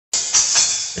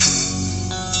মনে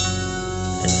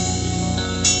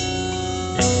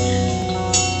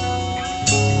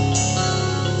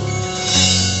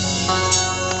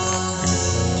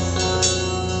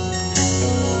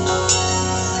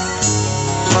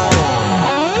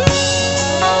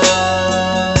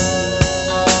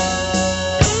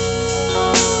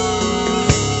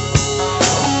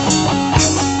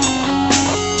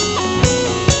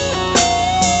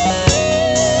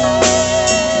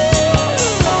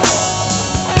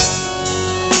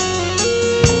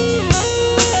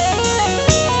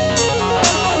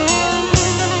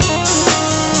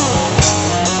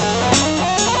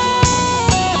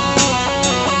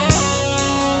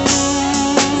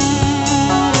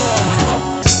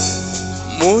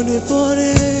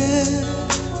পড়ে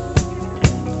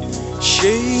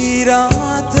সেই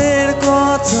রাতের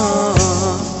কথা,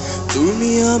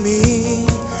 তুমি আমি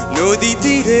নদী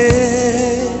তীরে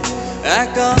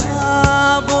একা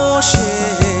বসে,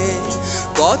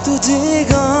 কত যে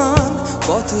গান,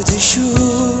 কত যে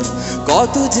সুর,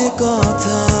 কত যে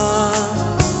কথা।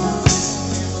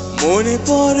 মনে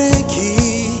পড়ে কি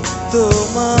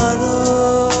তোমারও?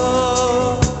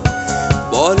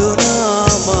 বলো না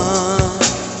আমায়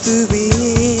তুমি,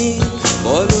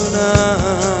 বলো না,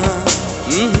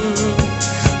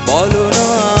 বলো না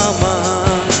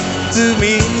আমায়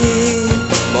তুমি,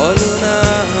 বলো না।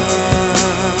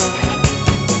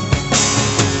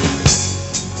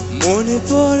 মনে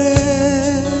পড়ে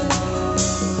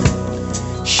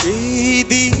সেই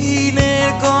দিনের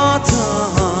কথা,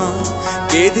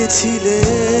 কেঁদেছিলে।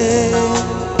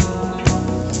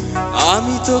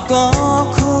 আমি তো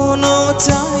কখনো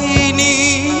চাইনি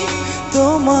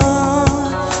তোমার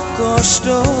কষ্ট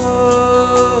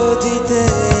দিতে,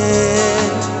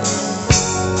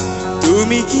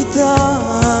 তুমি কি তা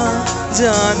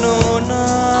জানো না?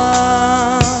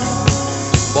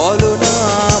 বলো না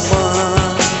আমায়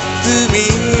তুমি,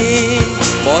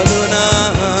 বলো না,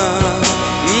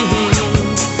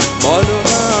 বলো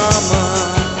না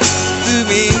আমায়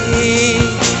তুমি,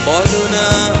 বলো না।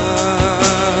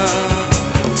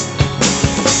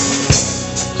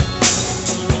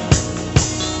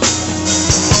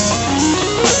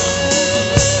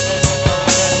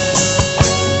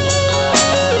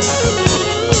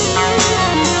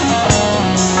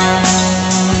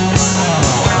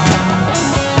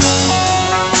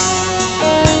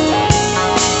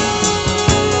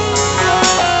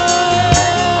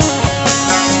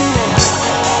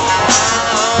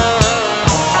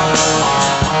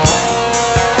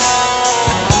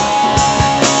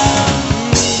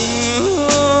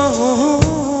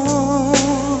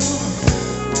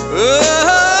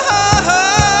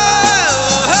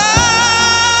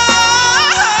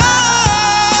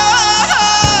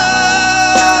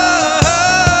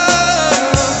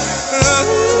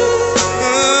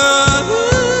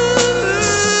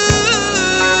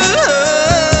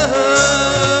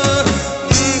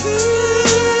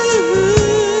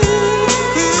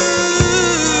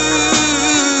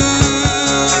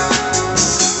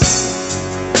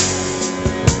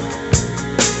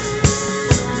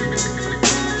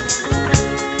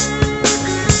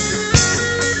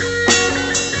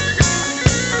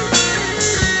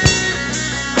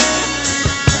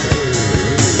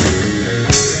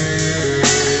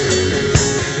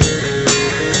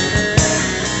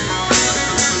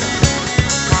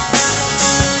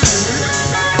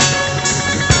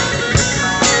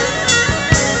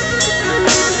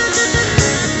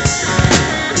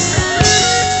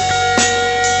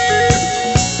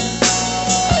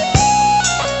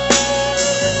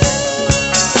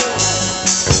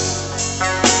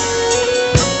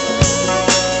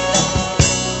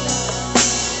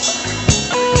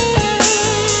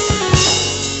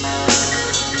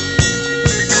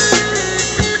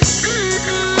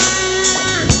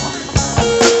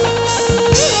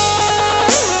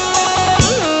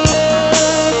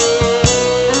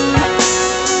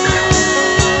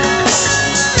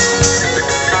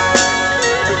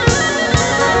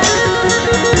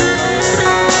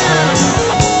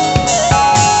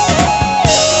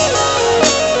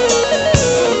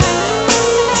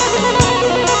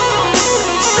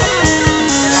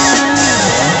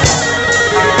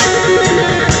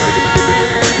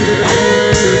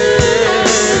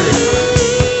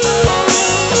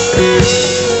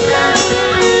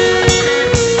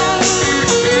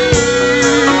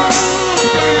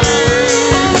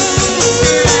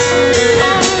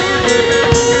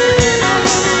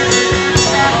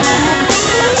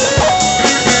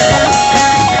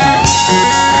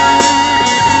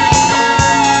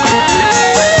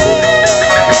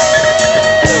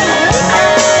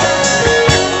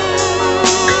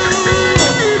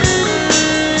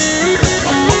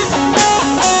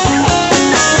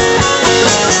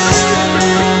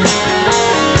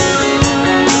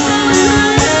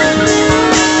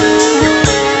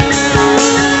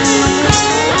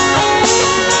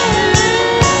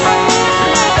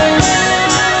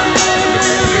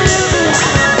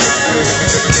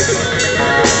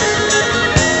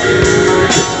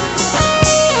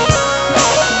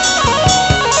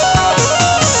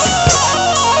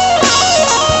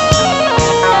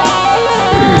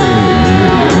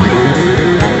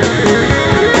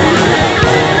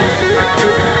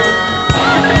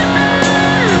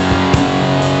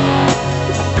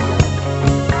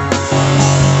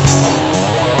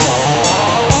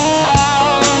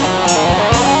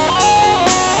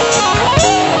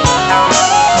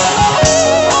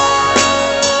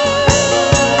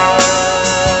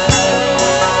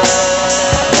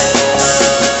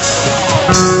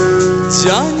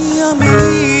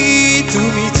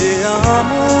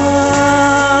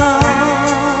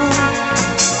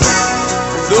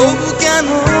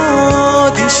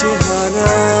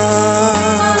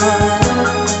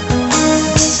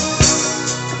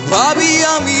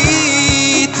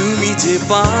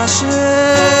 পাশে,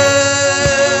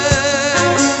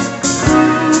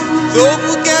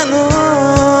 তবু কেন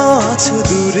আছো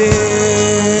দূরে?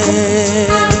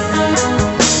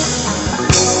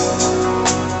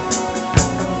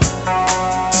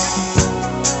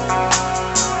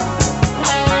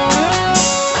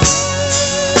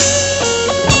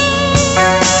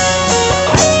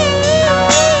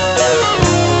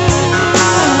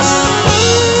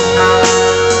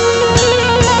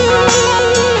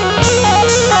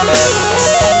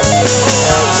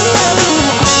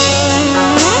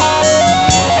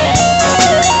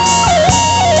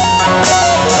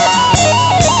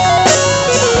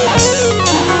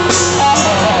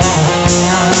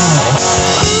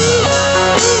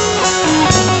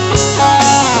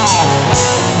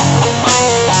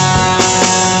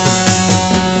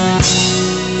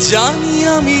 জানি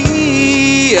আমি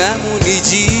এমনই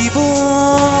জীবন,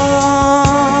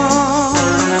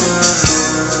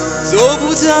 তবু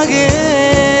জাগে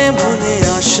মনে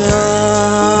আশা,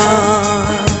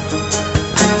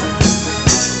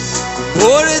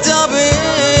 ভরে যাবে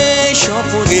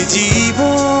স্বপ্নে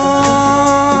জীবন,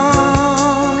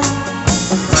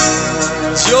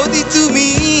 যদি তুমি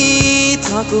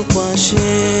থাকো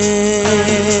পাশে।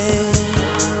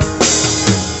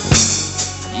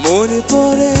 মনে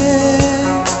পড়ে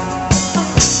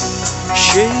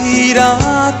সেই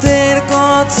রাতের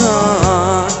কথা,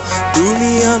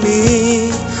 তুমি আমি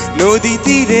নদী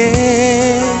তীরে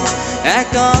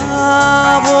একা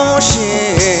বসে,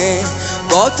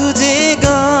 কত যে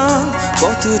গান,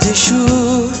 কত যে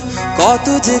সুর, কত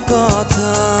যে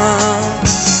কথা।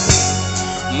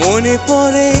 মনে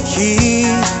পড়ে কি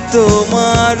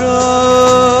তোমারও?